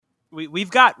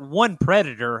we've got one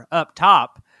predator up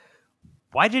top.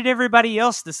 Why did everybody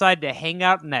else decide to hang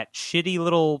out in that shitty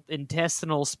little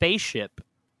intestinal spaceship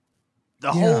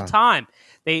the whole time?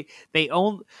 They've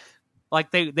all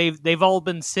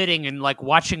been sitting and like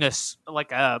watching a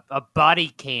body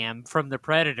cam from the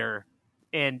predator,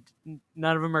 and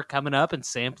none of them are coming up and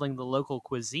sampling the local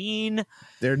cuisine.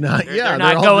 They're not. They're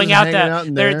not going out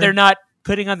to. They're not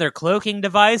putting on their cloaking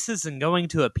devices and going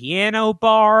to a piano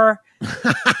bar.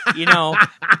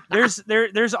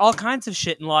 There's all kinds of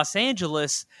shit in Los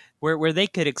Angeles where they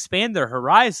could expand their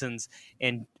horizons.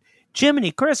 And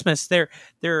Jiminy Christmas, they're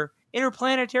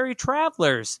interplanetary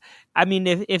travelers. I mean,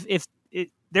 if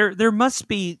there must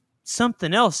be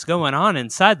something else going on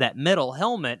inside that metal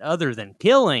helmet other than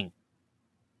killing.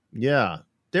 Yeah,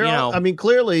 I mean,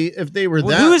 clearly, if they were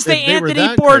that, who's the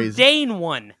Anthony Bourdain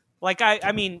one? Like,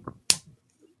 I mean,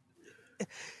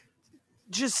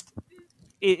 just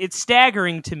it's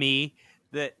staggering to me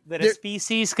that a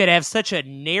species could have such a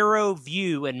narrow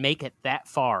view and make it that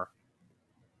far.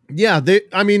 Yeah,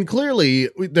 clearly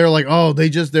they're like, oh,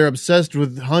 they're obsessed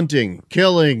with hunting,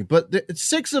 killing, but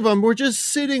 6 of them were just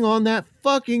sitting on that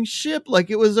fucking ship like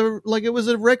it was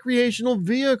a recreational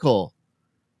vehicle.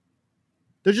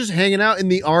 They're just hanging out in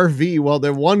the RV while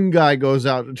the one guy goes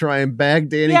out to try and bag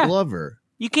Danny Glover.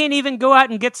 You can't even go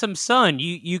out and get some sun.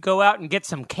 You go out and get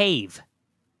some cave.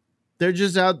 They're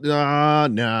just out.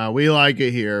 No, we like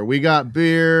it here. We got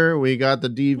beer. We got the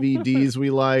DVDs we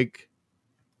like.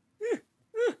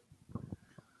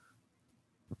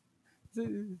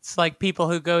 It's like people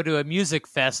who go to a music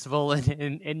festival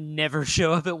and never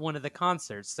show up at one of the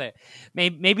concerts.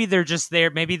 Maybe they're just there.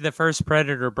 Maybe the first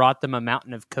predator brought them a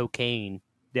mountain of cocaine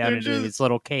down into his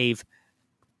little cave.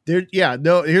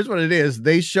 Here's what it is.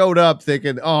 They showed up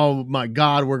thinking, oh my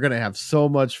God, we're going to have so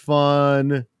much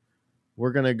fun.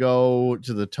 We're going to go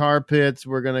to the tar pits.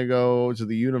 We're going to go to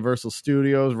the Universal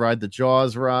Studios, ride the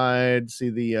Jaws ride, see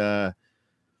the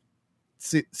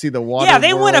water. Yeah,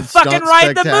 they want to fucking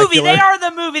ride the movie. They are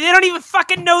the movie. They don't even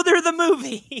fucking know they're the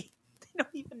movie. They don't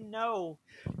even know.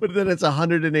 But then it's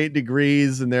 108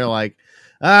 degrees and they're like,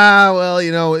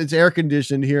 it's air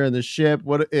conditioned here in the ship.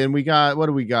 What do we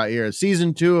got here?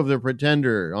 Season 2 of The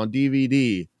Pretender on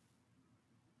DVD.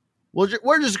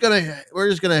 We're just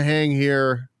gonna hang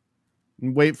here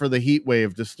and wait for the heat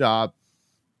wave to stop.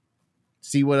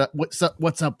 See what's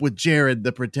up with Jared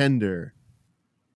the Pretender.